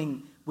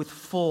coming with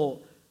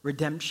full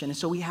redemption. And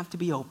so we have to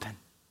be open.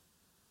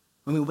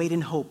 When we wait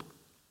in hope,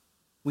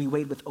 we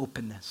wait with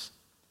openness.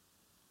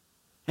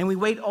 And we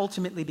wait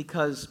ultimately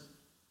because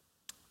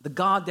the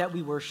God that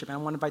we worship, and I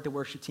want to invite the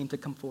worship team to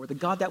come forward, the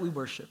God that we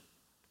worship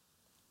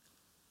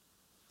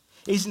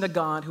isn't a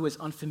God who is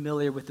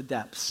unfamiliar with the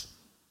depths.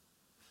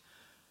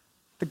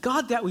 The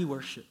God that we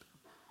worship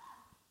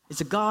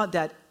is a God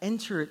that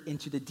entered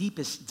into the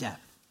deepest depth.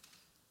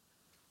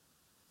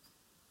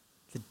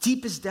 The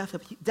deepest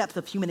depth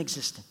of human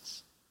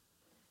existence,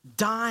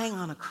 dying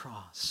on a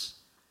cross,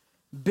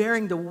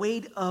 bearing the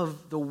weight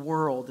of the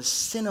world, the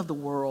sin of the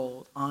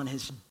world on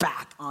his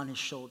back, on his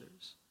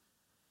shoulders.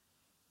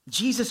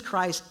 Jesus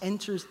Christ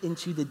enters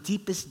into the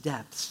deepest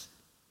depths,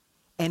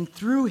 and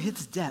through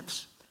his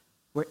depths,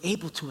 we're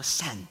able to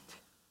ascend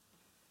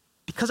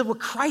because of what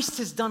Christ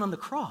has done on the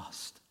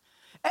cross.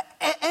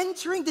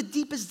 Entering the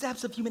deepest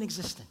depths of human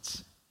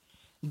existence.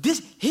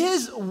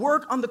 His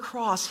work on the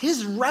cross,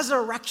 his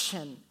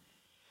resurrection,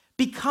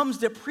 becomes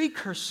the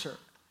precursor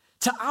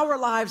to our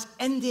lives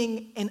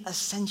ending in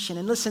ascension.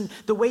 And listen,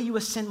 the way you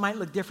ascend might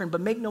look different,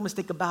 but make no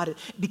mistake about it,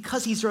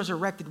 because he's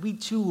resurrected, we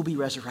too will be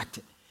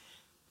resurrected.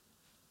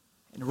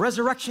 And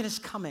resurrection is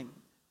coming.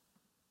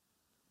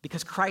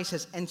 because Christ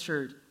has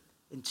entered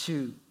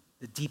into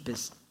the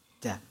deepest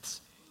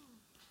depths.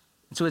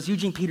 And so as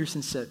Eugene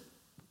Peterson said,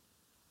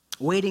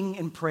 waiting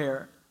in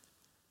prayer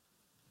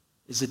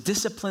is a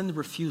disciplined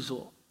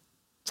refusal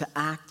to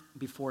act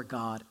before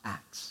God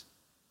acts.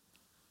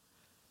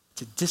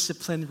 It's a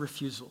disciplined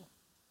refusal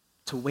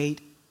to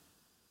wait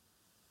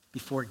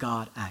before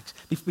God acts.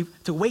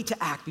 To wait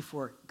to act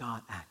before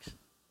God acts.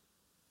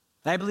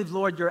 And I believe,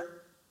 Lord,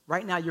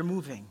 right now you're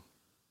moving.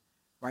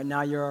 Right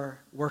now you're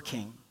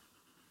working.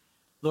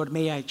 Lord,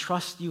 may I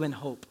trust you and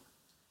hope,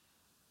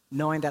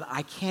 knowing that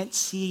I can't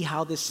see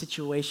how this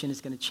situation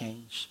is going to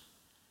change,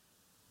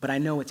 but I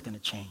know it's going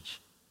to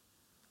change.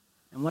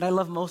 And what I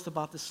love most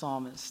about the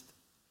psalmist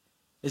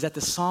is that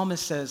the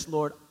psalmist says,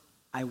 Lord,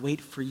 I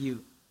wait for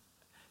you.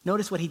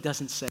 Notice what he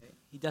doesn't say.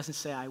 He doesn't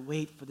say, I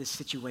wait for this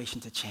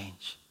situation to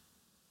change.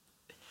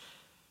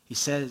 He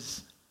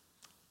says,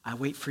 I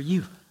wait for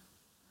you.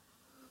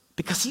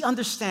 Because he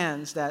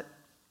understands that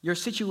your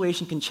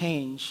situation can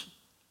change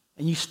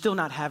and you still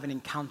not have an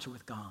encounter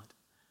with God.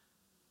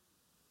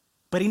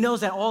 But he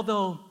knows that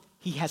although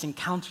he has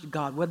encountered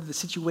God, whether the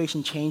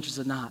situation changes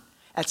or not,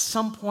 at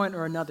some point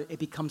or another, it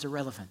becomes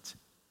irrelevant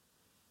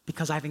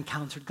because I've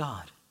encountered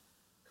God.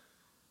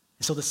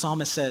 And so the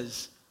psalmist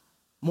says,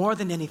 more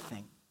than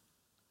anything,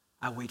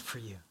 I wait for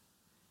you.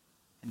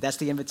 And that's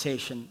the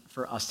invitation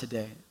for us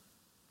today.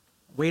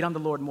 Wait on the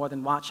Lord more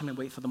than watch him and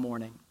wait for the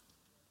morning.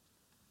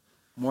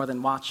 More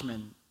than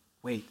watchmen,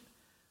 wait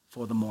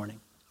for the morning.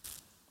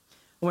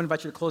 I want to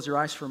invite you to close your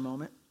eyes for a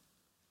moment.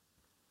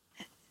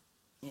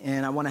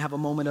 And I want to have a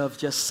moment of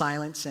just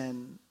silence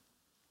and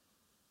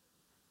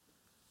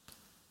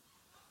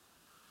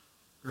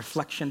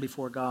reflection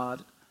before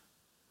God.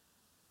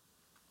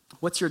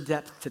 What's your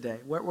depth today?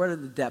 What are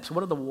the depths?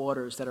 What are the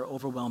waters that are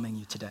overwhelming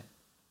you today?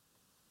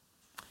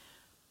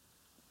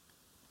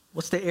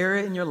 What's the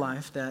area in your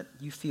life that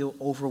you feel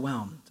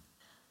overwhelmed?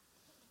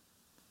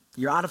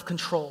 You're out of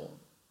control.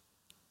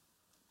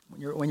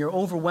 When you're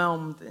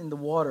overwhelmed in the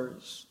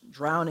waters,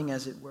 drowning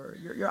as it were,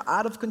 you're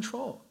out of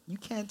control. You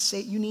can't say,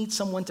 you need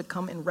someone to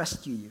come and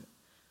rescue you.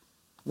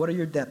 What are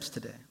your depths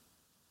today?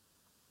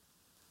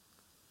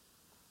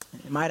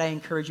 And might I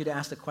encourage you to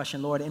ask the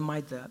question, Lord, in my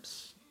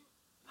depths,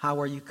 how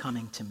are you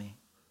coming to me?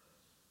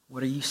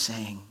 What are you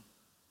saying?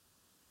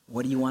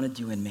 What do you want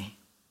to do in me?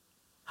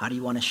 How do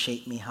you want to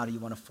shape me? How do you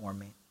want to form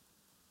me?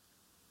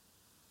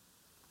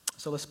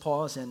 So let's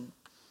pause and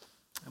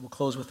we'll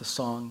close with a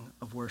song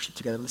of worship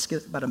together. Let's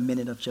get about a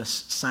minute of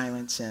just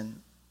silence and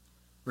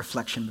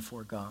reflection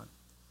before God.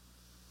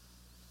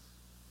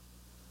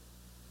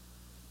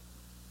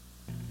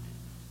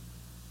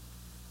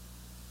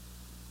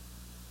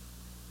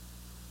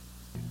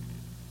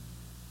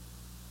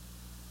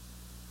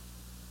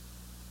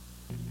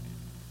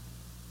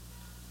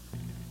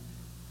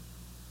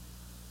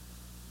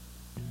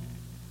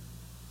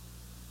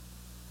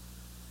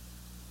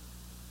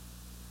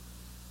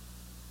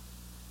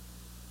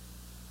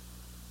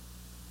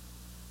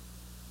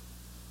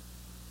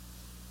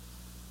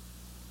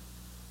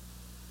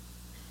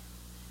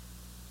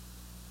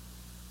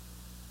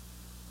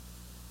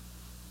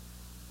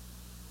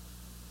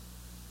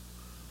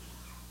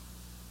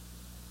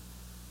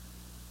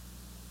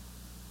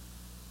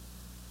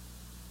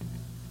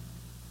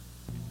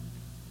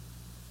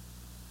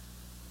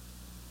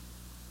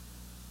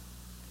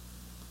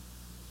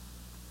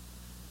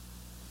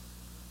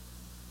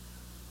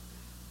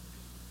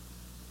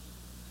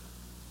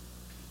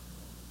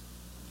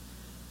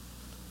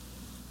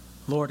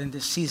 Lord, in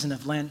this season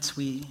of Lent,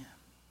 we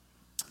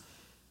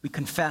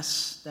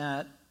confess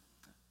that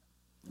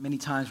many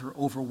times we're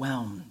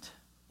overwhelmed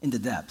in the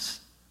depths.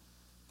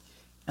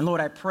 And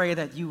Lord, I pray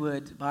that you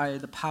would, by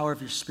the power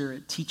of your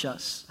Spirit, teach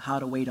us how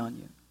to wait on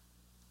you.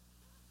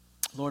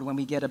 Lord, when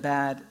we get a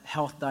bad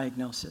health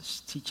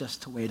diagnosis, teach us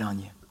to wait on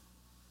you.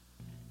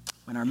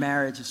 When our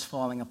marriage is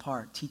falling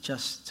apart, teach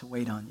us to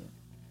wait on you.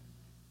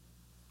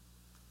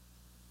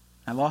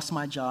 I lost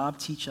my job,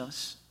 teach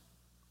us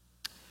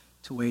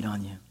to wait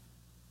on you.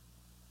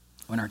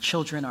 When our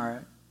children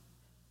are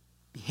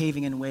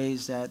behaving in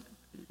ways that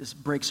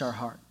just breaks our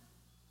heart,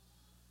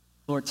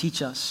 Lord,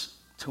 teach us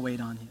to wait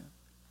on you.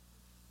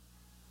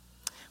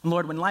 And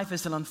Lord, when life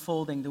isn't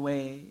unfolding the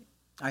way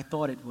I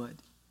thought it would,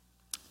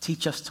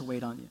 teach us to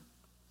wait on you.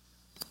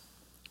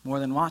 More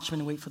than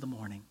watchmen, wait for the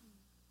morning.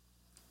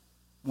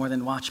 More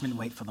than watchmen,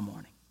 wait for the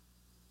morning.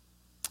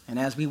 And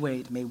as we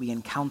wait, may we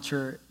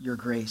encounter your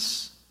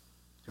grace,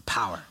 your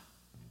power.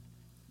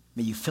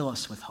 May you fill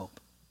us with hope.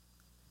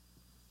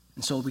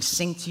 And so we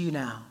sing to you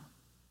now.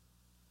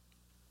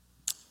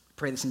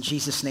 Pray this in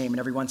Jesus' name. And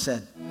everyone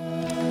said,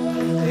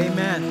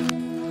 amen.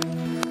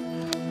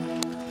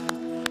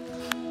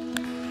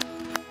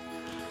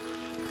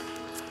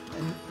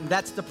 And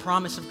that's the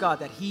promise of God,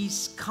 that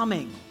he's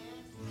coming.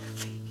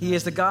 He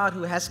is the God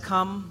who has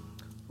come,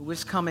 who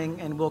is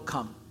coming, and will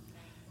come.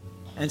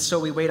 And so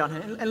we wait on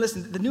him. And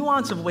listen, the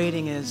nuance of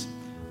waiting is,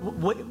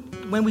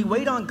 when we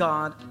wait on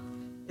God,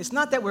 it's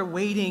not that we're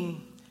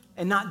waiting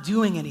and not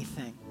doing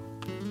anything.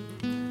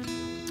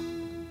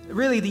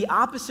 Really, the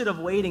opposite of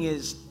waiting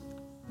is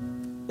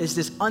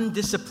this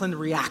undisciplined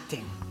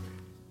reacting.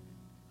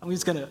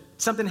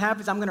 Something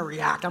happens, I'm gonna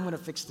react, I'm gonna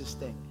fix this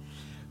thing.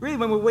 Really,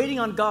 when we're waiting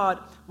on God,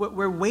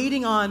 we're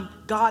waiting on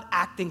God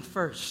acting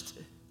first,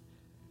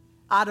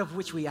 out of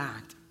which we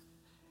act.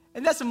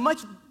 And that's a much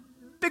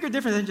bigger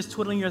difference than just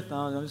twiddling your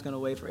thumbs. I'm just gonna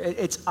wait for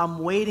it. I'm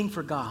waiting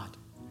for God.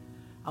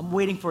 I'm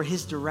waiting for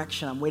His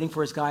direction. I'm waiting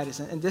for His guidance.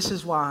 And this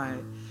is why,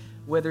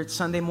 whether it's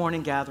Sunday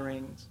morning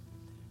gatherings,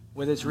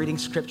 whether it's reading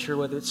scripture,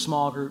 whether it's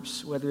small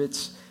groups, whether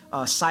it's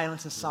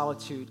silence and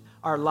solitude,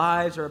 our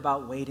lives are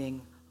about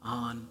waiting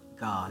on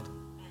God.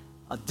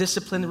 A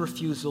disciplined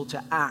refusal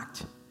to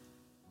act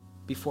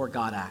before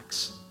God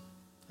acts.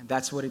 And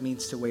that's what it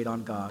means to wait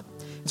on God.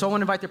 And so I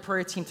want to invite the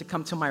prayer team to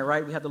come to my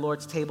right. We have the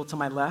Lord's table to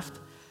my left.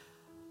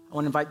 I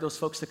want to invite those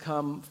folks to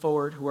come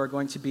forward who are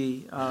going to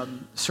be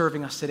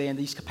serving us today in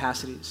these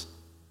capacities.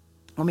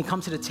 When we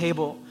come to the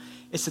table,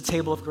 it's the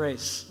table of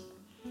grace.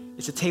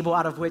 It's a table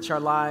out of which our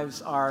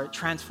lives are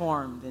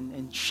transformed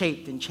and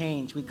shaped and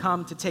changed. We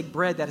come to take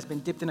bread that has been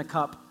dipped in a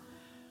cup,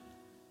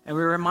 and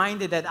we're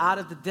reminded that out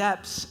of the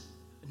depths,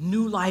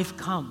 new life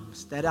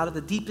comes, that out of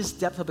the deepest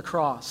depth of the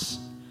cross,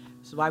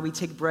 this is why we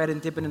take bread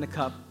and dip it in a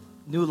cup,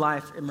 new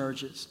life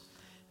emerges.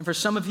 And for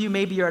some of you,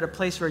 maybe you're at a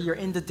place where you're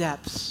in the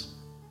depths.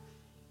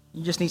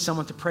 You just need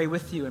someone to pray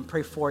with you and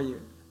pray for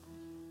you,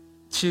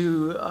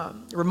 to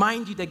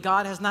remind you that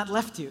God has not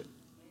left you,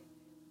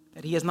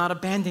 that He has not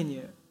abandoned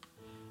you,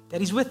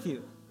 that He's with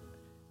you,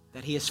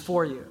 that He is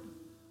for you.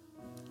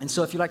 And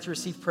so if you'd like to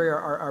receive prayer,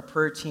 our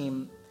prayer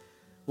team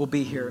will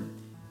be here.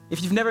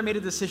 If you've never made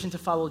a decision to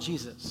follow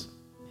Jesus,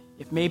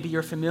 if maybe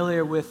you're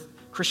familiar with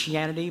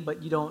Christianity,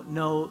 but you don't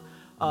know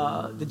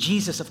the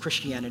Jesus of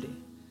Christianity,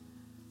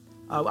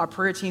 our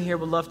prayer team here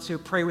would love to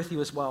pray with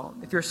you as well.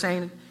 If you're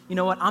saying, you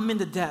know what, I'm in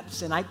the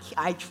depths, and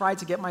I tried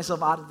to get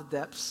myself out of the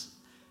depths,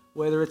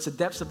 whether it's the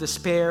depths of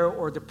despair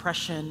or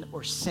depression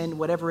or sin,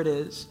 whatever it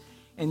is,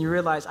 and you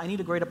realize I need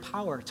a greater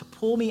power to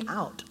pull me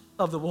out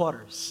of the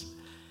waters.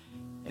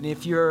 And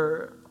if you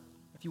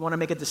want to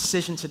make a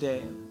decision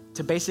today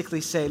to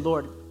basically say,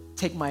 Lord,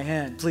 take my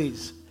hand,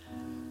 please,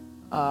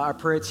 our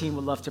prayer team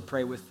would love to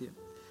pray with you.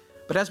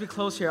 But as we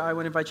close here, I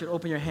would invite you to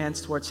open your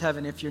hands towards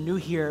heaven. If you're new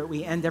here,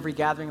 we end every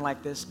gathering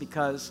like this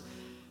because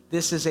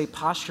this is a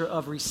posture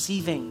of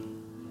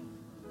receiving.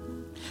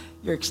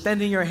 You're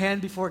extending your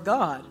hand before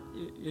God.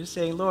 You're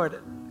saying,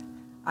 Lord,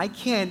 I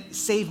can't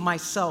save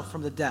myself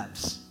from the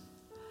depths.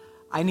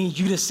 I need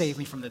you to save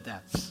me from the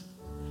depths.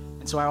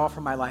 And so I offer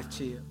my life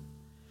to you.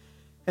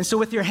 And so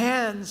with your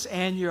hands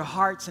and your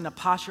hearts in a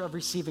posture of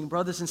receiving,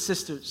 brothers and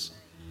sisters,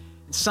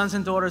 and sons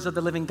and daughters of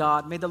the living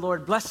God, may the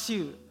Lord bless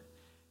you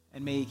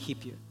and may He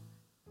keep you.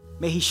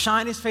 May He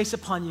shine His face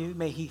upon you.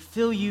 May He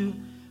fill you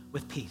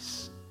with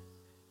peace.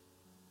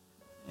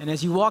 And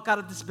as you walk out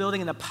of this building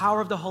in the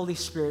power of the Holy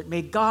Spirit,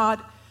 may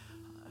God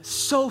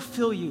so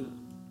fill you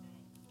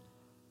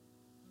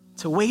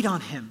to wait on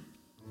Him,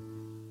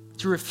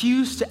 to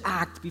refuse to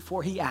act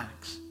before He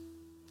acts,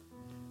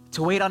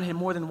 to wait on Him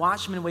more than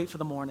watchmen wait for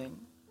the morning,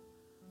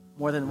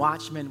 more than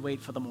watchmen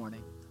wait for the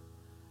morning.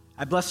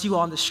 I bless you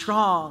all in the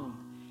strong,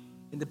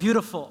 in the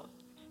beautiful,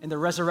 in the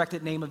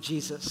resurrected name of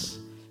Jesus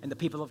and the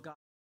people of God.